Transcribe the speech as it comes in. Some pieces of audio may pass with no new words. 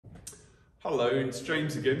Hello, it's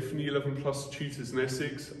James again from the 11 Plus Tutors in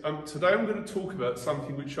Essex. Today I'm going to talk about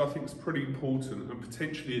something which I think is pretty important and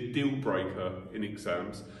potentially a deal breaker in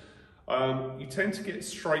exams. You tend to get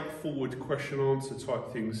straightforward question answer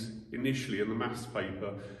type things initially in the maths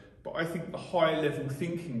paper, but I think the higher level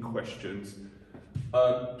thinking questions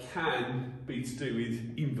can be to do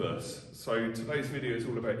with inverse. So today's video is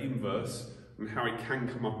all about inverse and how it can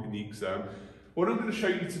come up in the exam. What I'm going to show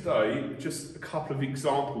you today, just a couple of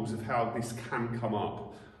examples of how this can come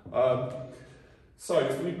up. So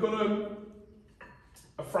we've got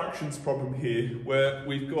a fractions problem here where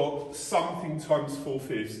we've got something times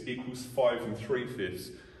 4/5 equals 5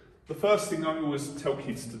 3/5. The first thing I always tell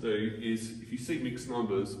kids to do is, if you see mixed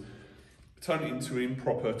numbers, turn it into an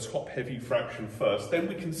improper top-heavy fraction first, then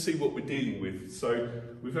we can see what we're dealing with. So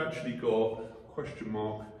we've actually got question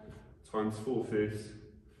mark times 4/5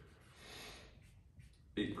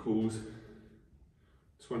 equals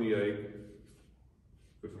 28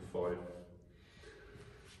 with a 5.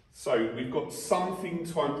 So we've got something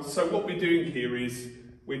times, so what we're doing here is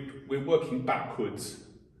we're working backwards.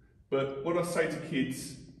 But what I say to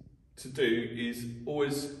kids to do is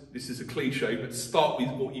always, this is a cliche, but start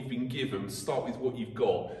with what you've been given, start with what you've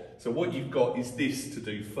got. So what you've got is this to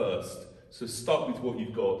do first. So start with what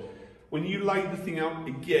you've got. When you lay the thing out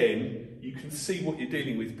again, you can see what you're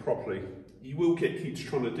dealing with properly. You will get kids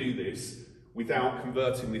trying to do this without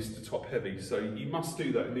converting this to top heavy, so you must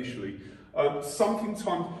do that initially. Something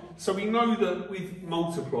times, so we know that with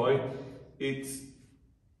multiply,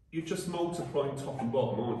 you're just multiplying top and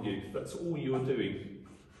bottom, aren't you? That's all you're doing.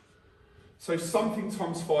 So something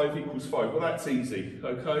times 5 equals 5, well that's easy,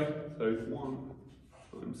 okay? So 1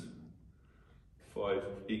 times 5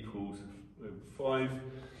 equals 5.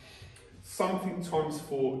 Something times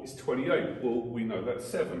 4 is 28, well we know that's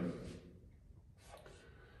 7.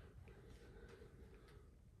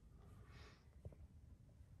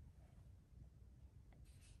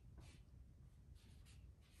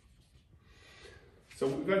 So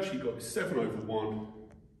what we've actually got is 7 over 1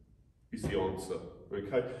 is the answer,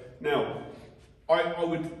 okay? Now, I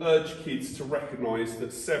would urge kids to recognise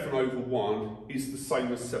that 7 over 1 is the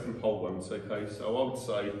same as 7 whole ones, okay? So I would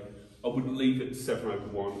say, I wouldn't leave it at 7 over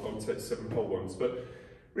 1, I would say it's 7 whole ones. But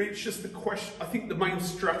really it's just the question, I think the main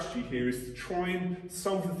strategy here is to try and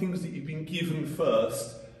solve the things that you've been given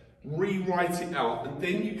first, rewrite it out, and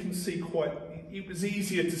then you can see it was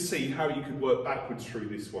easier to see how you could work backwards through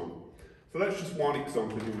this one. So that's just one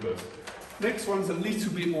example of inverse. Next one's a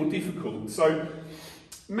little bit more difficult. So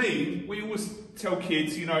we always tell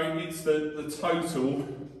kids, you know, it's the total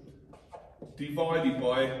divided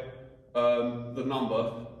by the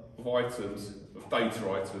number of items, of data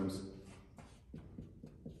items.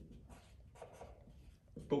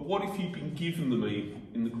 But what if you've been given the mean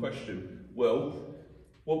in the question? Well,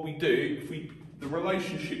 what we do, the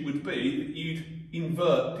relationship would be that you'd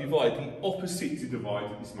invert divide, the opposite to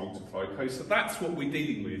divide is multiply, okay? So that's what we're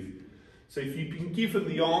dealing with. So if you've been given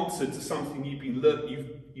the answer to something you've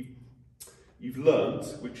learnt,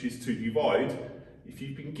 which is to divide, if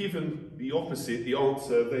you've been given the opposite, the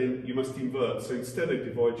answer, then you must invert. So instead of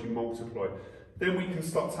divide, you multiply. Then we can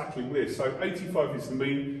start tackling this. So 85 is the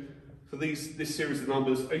mean for this series of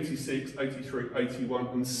numbers, 86, 83, 81,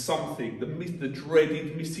 and something, the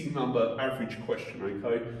dreaded missing number average question,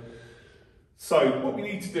 okay? So what we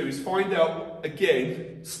need to do is find out,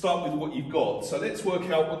 again, start with what you've got. So let's work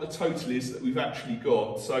out what the total is that we've actually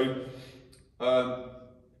got. So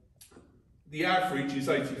the average is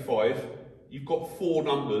 85. You've got 4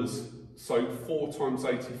 numbers, so 4 times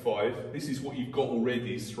 85. This is what you've got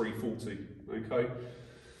already, is 340, okay?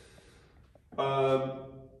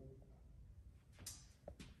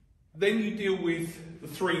 Then you deal with the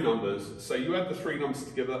 3 numbers. So you add the 3 numbers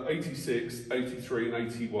together, 86, 83 and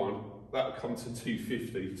 81. That will come to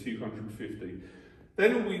 250.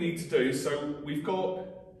 Then all we need to do, so we've got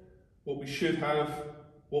what we should have,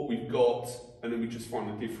 what we've got, and then we just find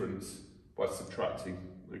the difference by subtracting.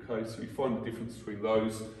 Okay, so we find the difference between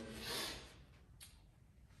those,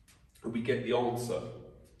 and we get the answer.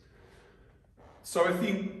 So I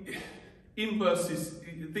think inverses,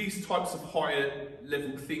 these types of higher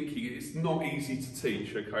level thinking, it's not easy to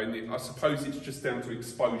teach, okay? And I suppose it's just down to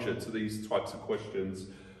exposure to these types of questions.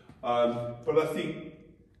 But I think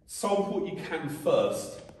solve what you can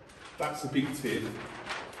first, that's a big tip,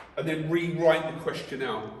 and then rewrite the question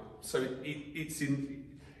out. So it's in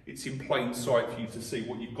plain sight for you to see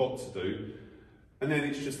what you've got to do, and then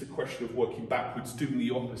it's just a question of working backwards, doing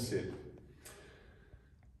the opposite.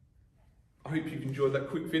 I hope you've enjoyed that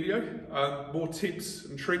quick video. More tips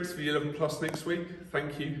and tricks for the 11 Plus next week.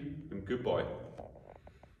 Thank you and goodbye.